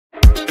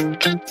Praise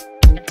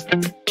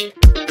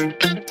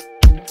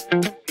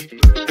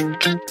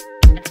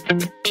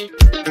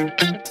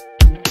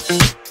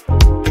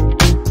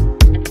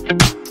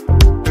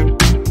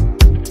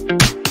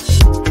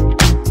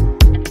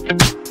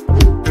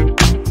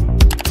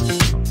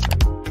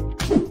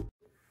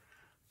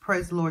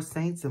the Lord,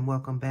 saints, and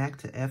welcome back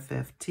to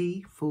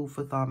FFT, Food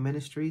for Thought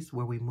Ministries,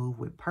 where we move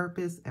with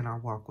purpose in our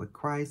walk with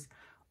Christ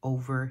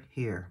over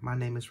here. My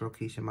name is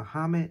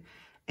RoceeshaMuhammad,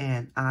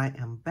 and I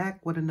am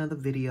back with another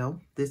video.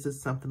 This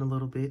is something a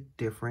little bit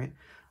different.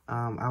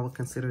 I would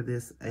consider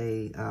this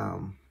a,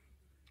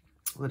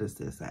 what is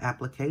this? An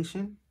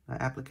application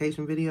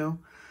video.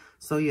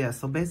 So yeah,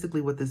 so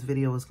basically what this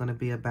video is going to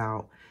be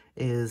about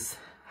is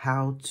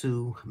how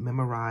to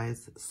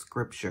memorize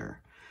scripture.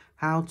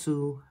 How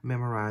to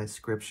memorize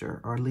scripture,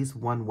 or at least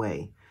one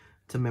way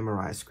to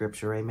memorize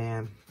scripture,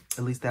 amen?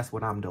 At least that's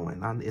what I'm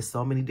doing. There's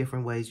so many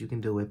different ways you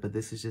can do it, but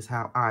this is just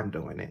how I'm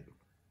doing it.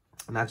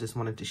 And I just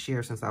wanted to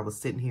share, since I was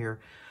sitting here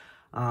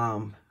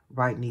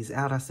writing these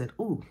out, I said,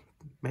 ooh,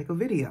 make a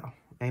video,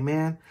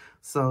 amen?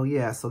 So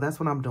yeah, so that's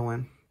what I'm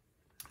doing.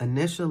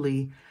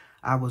 Initially,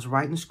 I was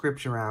writing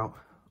scripture out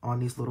on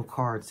these little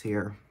cards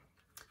here.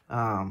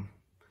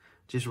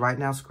 Just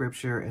writing out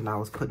scripture, and I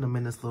was putting them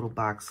in this little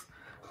box.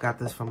 Got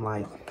this from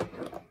like,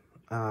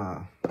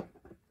 where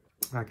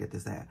I get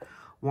this at?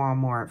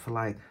 Walmart for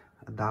like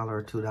 $1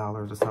 or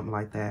 $2 or something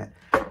like that.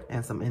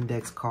 And some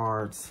index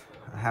cards.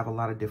 I have a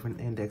lot of different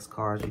index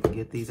cards. You can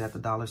get these at the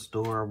dollar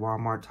store,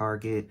 Walmart,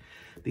 Target.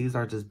 These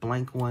are just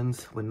blank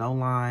ones with no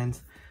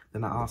lines.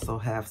 Then I also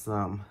have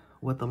some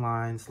with the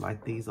lines,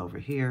 like these over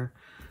here.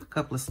 A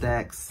couple of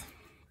stacks.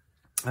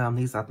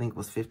 These I think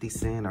was 50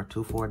 cents or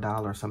 2 for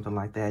 $1 or something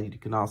like that. You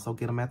can also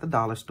get them at the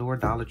dollar store,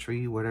 Dollar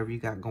Tree, whatever you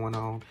got going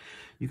on.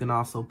 You can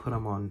also put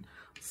them on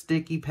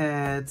sticky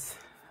pads.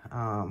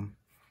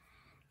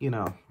 You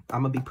know,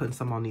 I'm going to be putting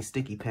some on these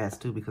sticky pads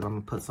too, because I'm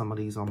going to put some of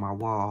these on my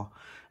wall.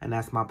 And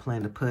that's my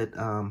plan, to put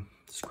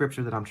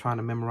scripture that I'm trying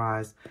to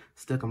memorize,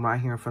 stick them right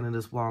here in front of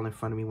this wall in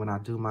front of me when I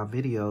do my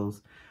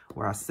videos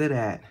where I sit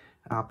at.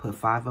 I'll put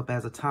 5 up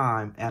at a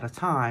time,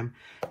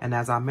 and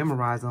as I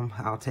memorize them,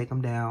 I'll take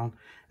them down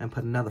and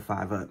put another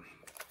 5 up.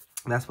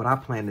 That's what I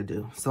plan to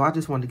do. So I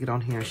just wanted to get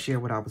on here and share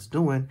what I was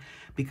doing,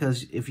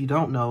 because if you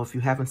don't know, if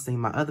you haven't seen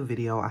my other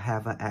video, I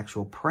have an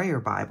actual prayer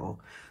Bible.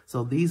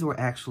 So these were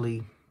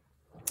actually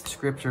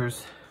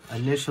scriptures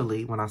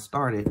initially when I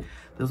started.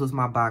 This was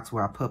my box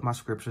where I put my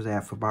scriptures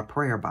at for my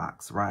prayer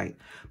box, right?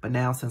 But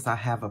now, since I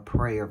have a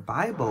prayer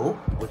Bible,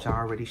 which I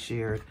already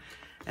shared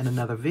in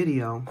another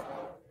video,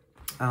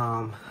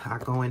 I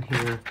go in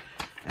here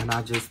and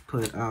I just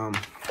put some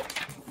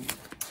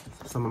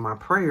of my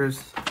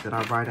prayers that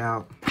I write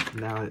out.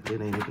 Now it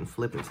ain't even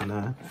flipping to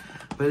none.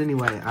 But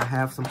anyway, I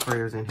have some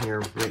prayers in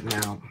here written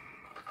out.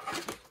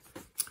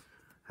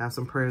 I have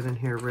some prayers in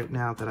here written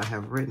out that I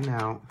have written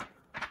out.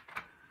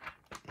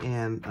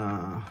 And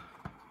dang,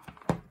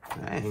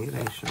 it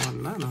ain't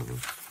showing none of them.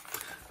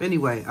 But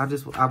anyway, I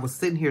was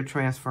sitting here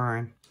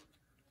transferring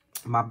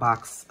my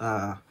box,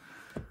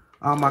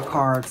 all my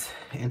cards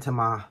into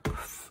my,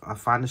 I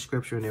find the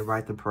scripture and then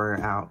write the prayer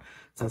out,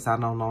 since I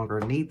no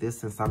longer need this,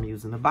 since I'm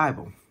using the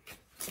Bible.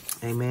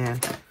 Amen.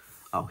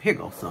 Oh, here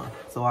goes some.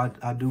 So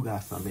I do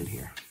got some in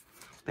here.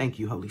 Thank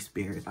you, Holy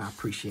Spirit. I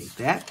appreciate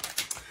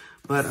that.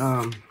 But,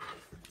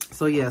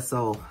 so yeah,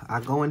 so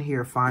I go in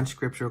here, find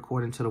scripture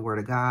according to the word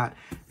of God.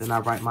 Then I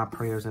write my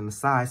prayers in the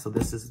side. So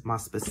this is my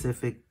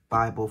specific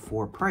Bible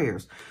for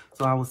prayers.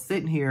 So I was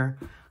sitting here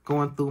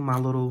going through my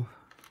little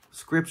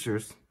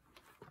scriptures,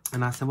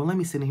 and I said, well, let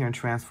me sit in here and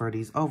transfer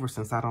these over,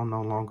 since I don't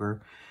no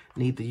longer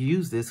need to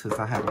use this, because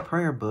I have a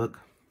prayer book.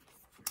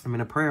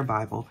 A prayer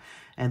Bible.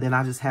 And then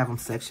I just have them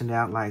sectioned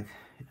out like,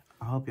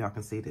 I hope y'all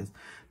can see this.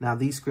 Now,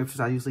 these scriptures,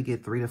 I usually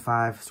get 3 to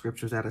 5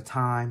 scriptures at a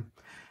time.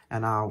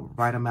 And I'll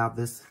write them out.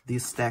 This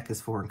stack is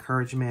for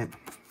encouragement.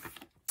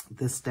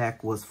 This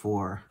stack was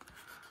for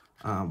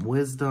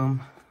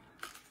wisdom.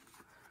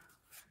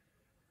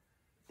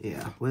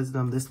 Yeah,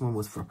 wisdom. This one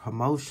was for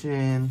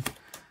promotion.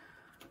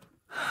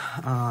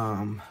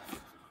 Thought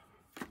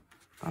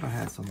I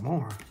had some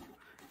more.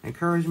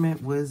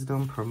 Encouragement,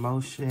 wisdom,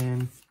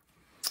 promotion.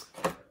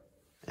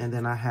 And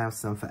then I have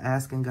some for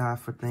asking God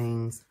for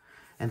things.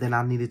 And then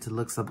I needed to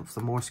look up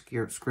some more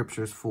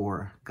scriptures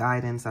for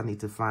guidance. I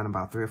need to find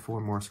about 3 or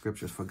 4 more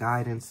scriptures for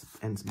guidance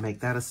and make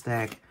that a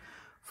stack.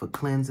 For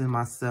cleansing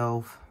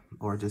myself,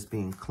 or just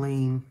being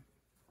clean,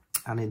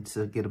 I need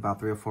to get about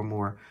 3 or 4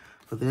 more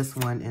for this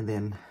one. And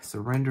then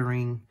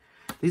surrendering.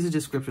 These are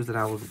just scriptures that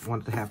I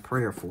wanted to have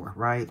prayer for,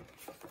 right?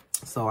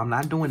 So I'm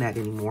not doing that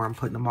anymore. I'm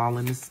putting them all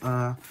in this,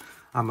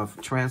 I'm going to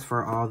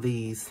transfer all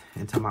these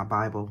into my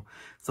Bible.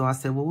 So I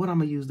said, well, what I'm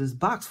going to use this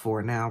box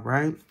for now,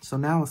 right? So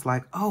now it's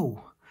like,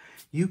 oh,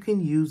 you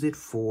can use it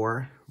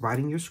for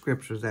writing your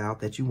scriptures out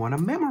that you want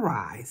to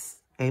memorize.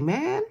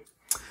 Amen?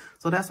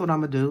 So that's what I'm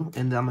going to do.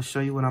 And I'm going to show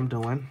you what I'm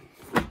doing.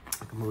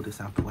 I can move this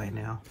out the way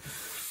now.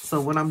 So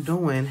what I'm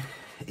doing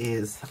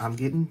is I'm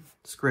getting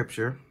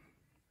scripture.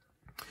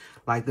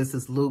 Like this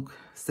is Luke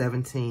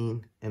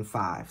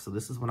 17:5. So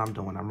this is what I'm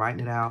doing. I'm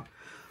writing it out.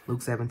 Luke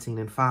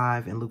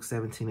 17:5, and Luke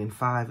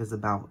 17:5 is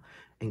about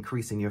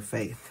increasing your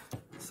faith.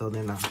 So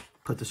then I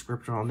put the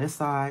scripture on this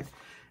side,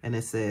 and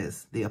it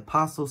says, the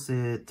apostle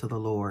said to the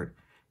Lord,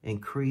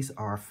 increase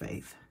our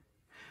faith.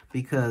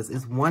 Because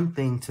it's one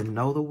thing to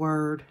know the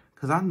word,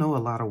 because I know a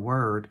lot of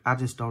word, I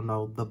just don't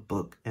know the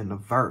book and the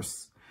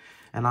verse.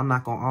 And I'm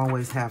not going to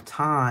always have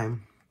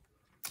time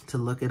to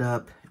look it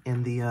up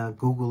in the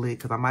Google it,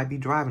 because I might be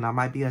driving. I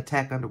might be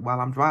attacked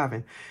while I'm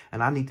driving,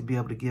 and I need to be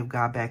able to give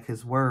God back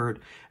his word.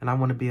 And I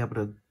want to be able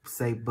to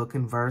say book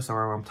and verse,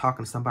 or I'm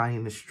talking to somebody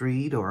in the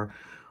street or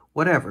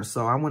whatever.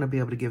 So I want to be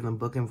able to give them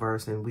book and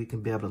verse, and we can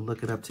be able to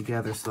look it up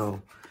together.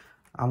 So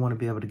I want to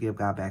be able to give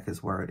God back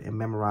his word and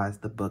memorize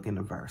the book and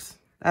the verse.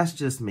 That's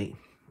just me.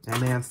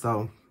 Amen.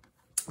 So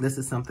this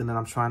is something that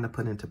I'm trying to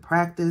put into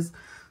practice.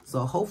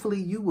 So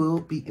hopefully you will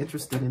be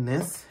interested in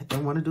this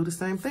and want to do the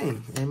same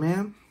thing.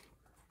 Amen.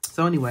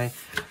 So anyway,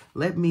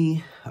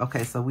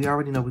 okay, so we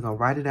already know we're going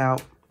to write it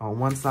out on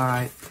one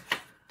side,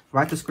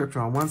 write the scripture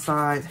on one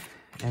side,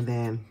 and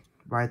then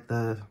write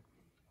the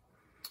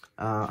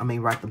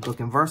book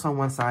and verse on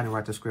one side and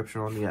write the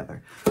scripture on the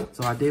other.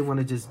 So I did want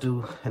to just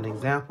do an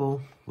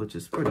example, which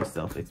is pretty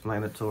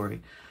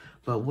self-explanatory,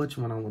 but which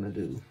one I want to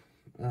do?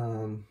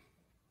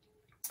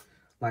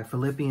 Like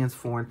Philippians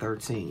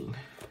 4:13.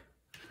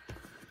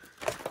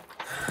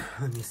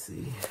 Let me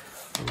see.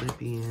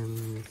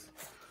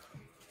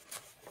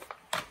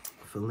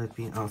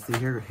 Philippians, oh, see,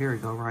 here we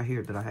go right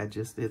here that I had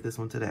just did this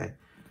one today.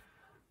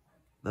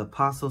 The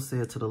apostle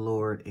said to the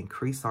Lord,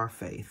 increase our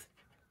faith.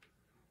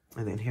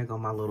 And then here go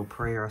my little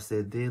prayer. I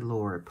said, dear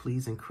Lord,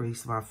 please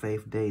increase my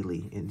faith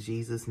daily in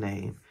Jesus'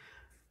 name,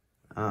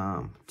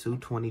 to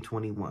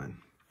 2021.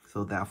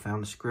 So that I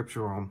found the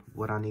scripture on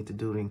what I need to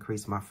do to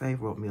increase my faith,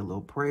 wrote me a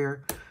little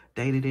prayer,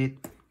 dated it,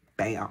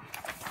 bam.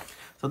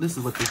 So this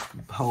is what this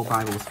whole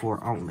Bible is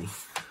for only.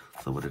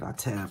 So what did I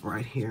tab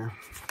right here?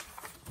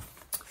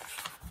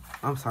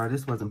 I'm sorry,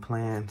 this wasn't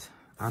planned.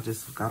 I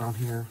just got on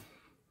here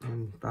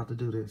and about to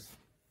do this.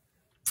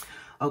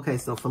 Okay,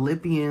 so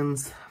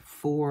Philippians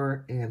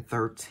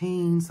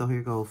 4:13. So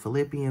here go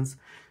Philippians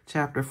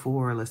chapter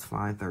 4. Let's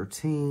find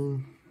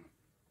 13.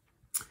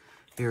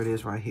 Here it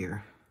is right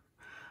here.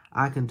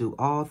 I can do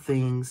all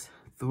things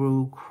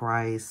through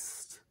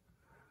Christ.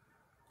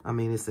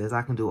 It says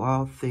I can do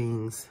all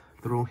things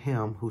through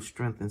him who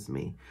strengthens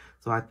me.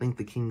 So I think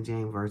the King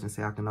James Version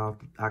say I can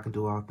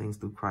do all things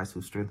through Christ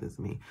who strengthens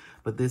me.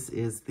 But this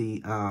is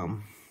the I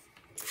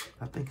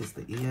think it's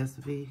the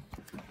ESV.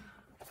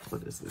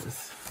 What is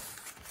this?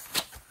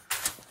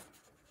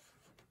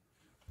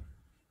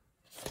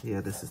 Yeah,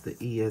 this is the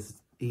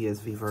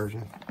ESV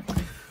version.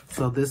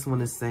 So this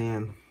one is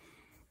saying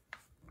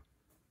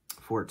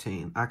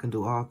 14. I can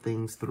do all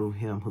things through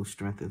him who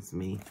strengthens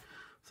me.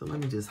 So let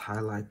me just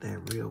highlight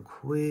that real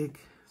quick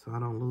so I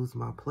don't lose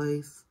my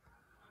place.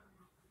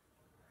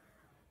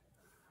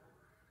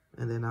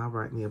 And then I'll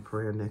write me a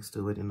prayer next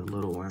to it in a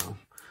little while.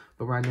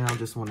 But right now, I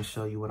just want to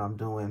show you what I'm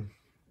doing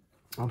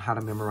on how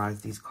to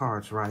memorize these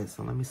cards, right?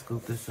 So let me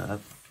scoop this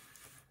up.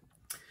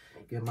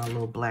 Get my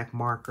little black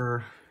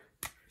marker.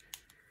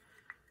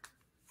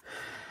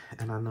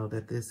 And I know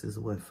that this is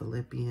what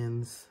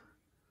Philippians.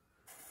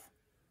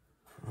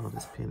 Oh,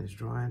 this pen is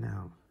drying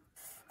out.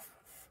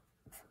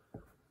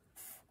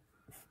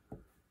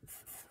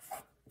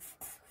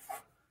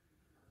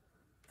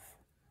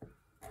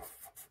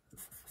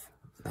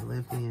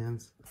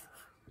 Philippians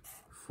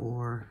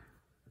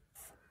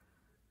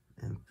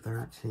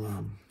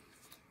 4:13.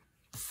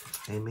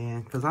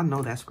 Amen. Because I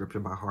know that scripture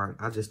by heart.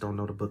 I just don't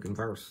know the book and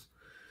verse.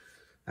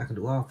 I can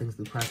do all things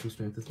through Christ who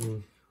strengthens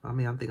me. I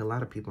think a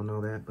lot of people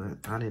know that, but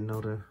I didn't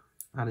know the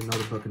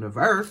book and the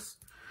verse.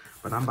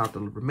 But I'm about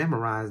to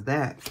memorize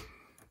that.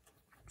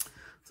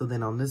 So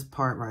then on this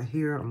part right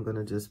here, I'm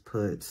gonna just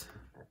put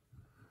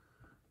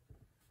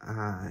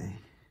I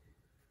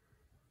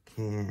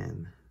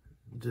can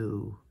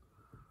do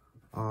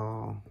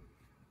all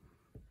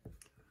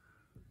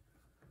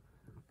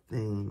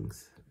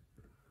things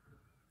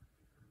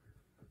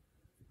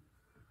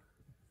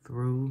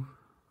through,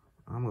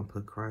 I'm going to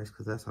put Christ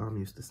because that's how I'm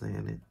used to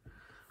saying it.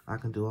 I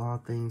can do all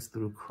things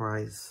through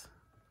Christ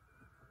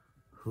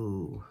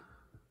who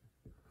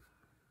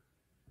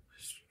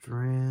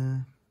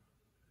strengthens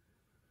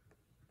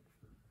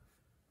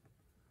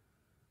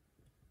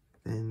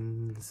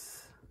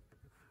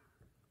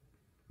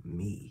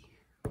me.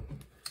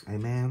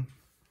 Amen.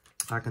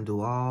 I can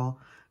do all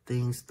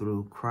things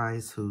through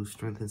Christ who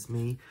strengthens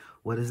me.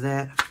 What is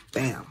that?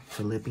 Bam.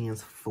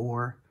 Philippians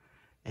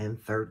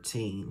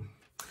 4:13.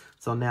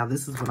 So now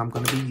this is what I'm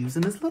going to be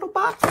using this little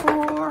box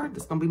for.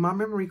 This is going to be my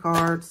memory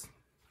cards.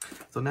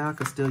 So now I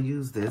can still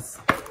use this.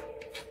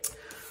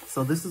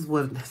 So this is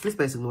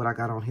basically what I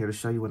got on here to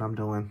show you what I'm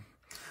doing.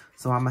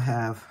 So I'm going to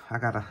have, I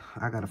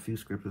got a few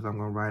scriptures I'm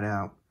going to write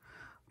out.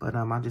 But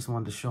I just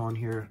wanted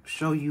to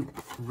show you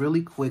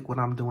really quick what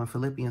I'm doing.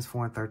 Philippians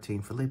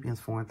 4:13.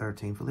 Philippians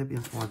 4:13.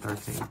 Philippians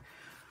 4:13.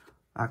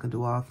 I can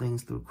do all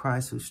things through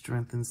Christ who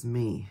strengthens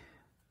me.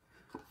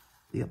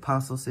 The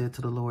apostle said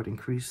to the Lord,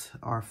 increase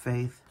our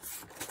faith.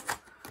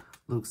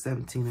 Luke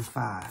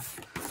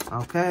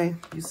 17:5. Okay,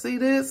 you see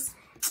this?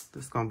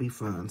 This is going to be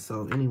fun.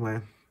 So anyway,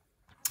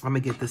 I'm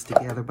going to get this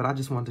together. But I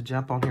just wanted to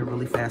jump on here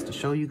really fast to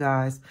show you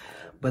guys.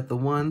 But the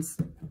ones,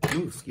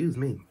 ooh, excuse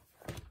me.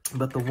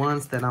 But the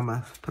ones that I'm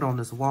going to put on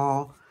this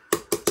wall,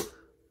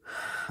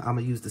 I'm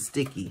going to use the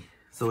sticky.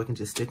 So it can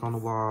just stick on the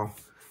wall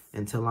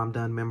until I'm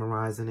done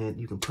memorizing it.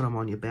 You can put them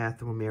on your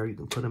bathroom mirror. You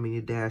can put them in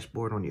your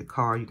dashboard on your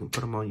car. You can put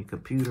them on your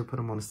computer. Put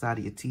them on the side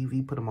of your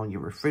TV. Put them on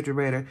your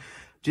refrigerator.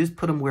 Just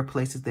put them where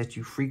places that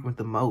you frequent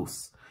the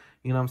most.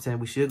 You know what I'm saying?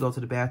 We should go to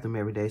the bathroom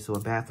every day. So a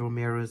bathroom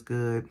mirror is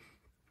good.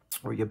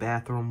 Or your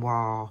bathroom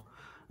wall.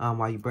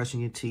 While you're brushing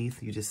your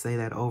teeth. You just say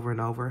that over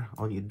and over.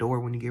 On your door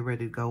when you get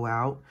ready to go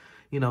out.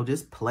 You know,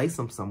 just place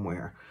them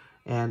somewhere.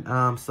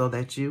 And so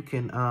that you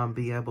can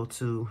be able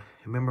to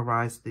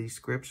memorize these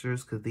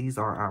scriptures, because these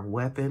are our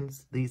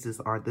weapons. This is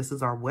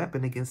our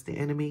weapon against the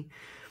enemy.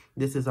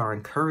 This is our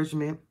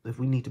encouragement. If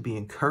we need to be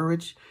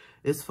encouraged,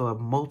 it's for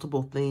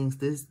multiple things.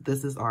 This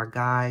is our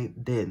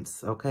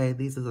guidance. Okay,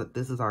 this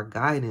is our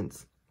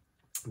guidance.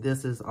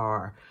 This is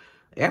our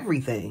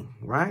everything,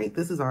 right?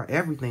 This is our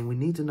everything. We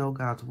need to know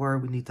God's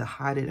word. We need to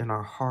hide it in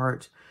our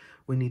heart.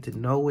 We need to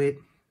know it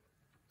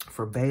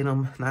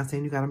verbatim. Not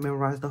saying you got to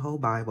memorize the whole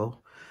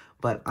Bible.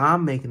 But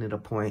I'm making it a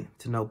point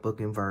to know book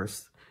and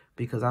verse,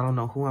 because I don't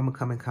know who I'm going to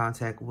come in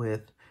contact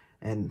with,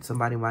 and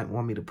somebody might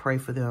want me to pray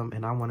for them,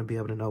 and I want to be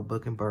able to know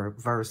book and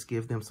verse,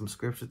 give them some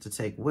scripture to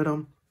take with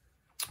them,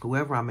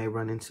 whoever I may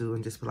run into,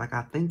 and just be like,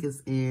 I think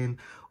it's in,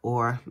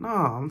 or no,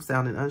 I'm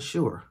sounding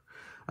unsure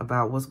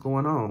about what's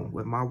going on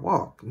with my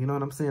walk. You know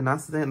what I'm saying?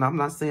 I'm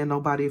not saying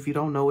nobody, if you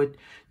don't know it,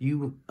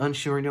 you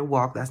unsure in your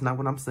walk. That's not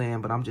what I'm saying,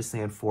 but I'm just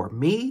saying for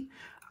me,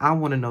 I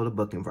want to know the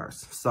book and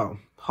verse. So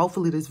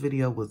hopefully this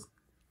video was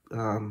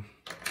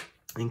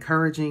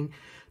encouraging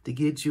to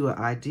get you an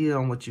idea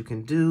on what you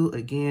can do.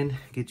 Again,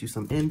 get you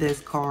some index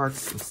cards,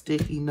 some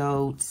sticky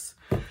notes,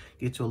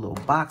 get you a little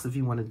box if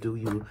you want to do.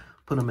 You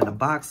put them in a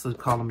box, so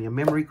call them your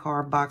memory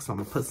card box. So I'm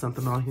gonna put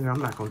something on here. I'm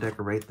not gonna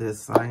decorate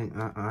this. I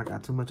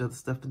got too much other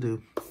stuff to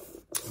do.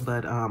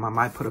 But I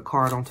might put a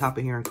card on top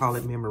of here and call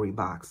it memory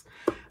box.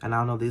 And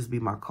I know these will be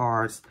my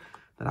cards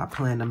that I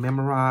plan to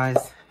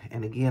memorize.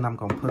 And again, I'm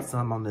gonna put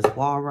some on this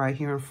wall right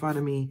here in front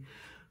of me,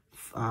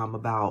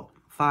 about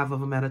 5 of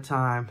them at a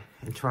time,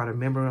 and try to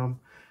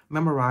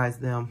memorize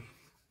them.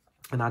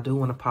 And I do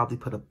want to probably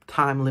put a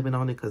time limit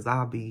on it, because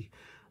I'll be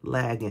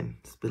lagging.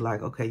 Just be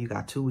like, okay, you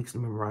got 2 weeks to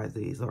memorize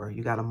these, or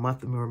you got a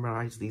month to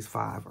memorize these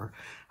 5, or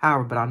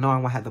however. But I know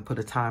I'm gonna have to put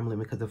a time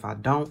limit, because if I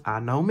don't, I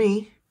know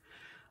me,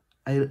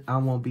 I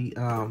won't be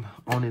on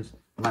it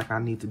like I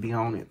need to be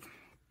on it.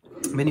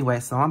 But anyway,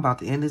 so I'm about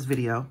to end this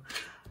video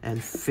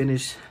and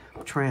finish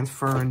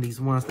transferring these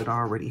ones that I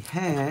already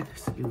had.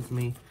 Excuse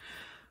me.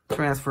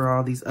 Transfer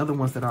all these other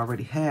ones that I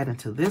already had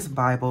into this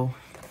Bible,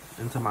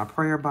 into my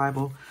prayer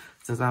Bible.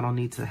 Since I don't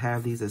need to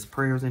have these as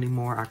prayers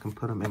anymore, I can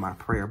put them in my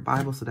prayer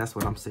Bible. So that's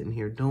what I'm sitting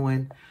here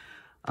doing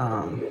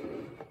on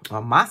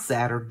my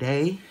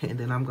Saturday. And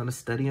then I'm going to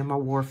study in my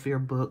warfare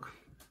book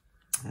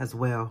as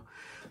well.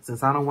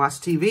 Since I don't watch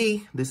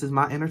TV, this is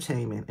my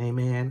entertainment.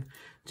 Amen.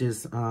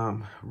 Just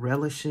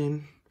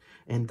relishing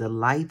and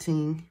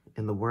delighting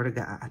in the Word of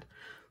God.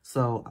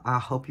 So I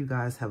hope you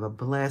guys have a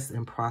blessed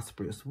and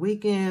prosperous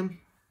weekend.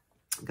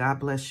 God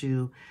bless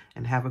you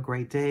and have a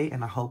great day.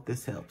 And I hope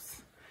this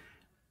helps.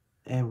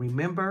 And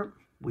remember,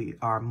 we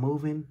are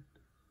moving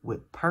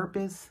with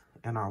purpose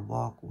in our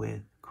walk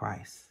with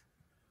Christ.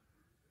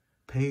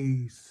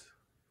 Peace.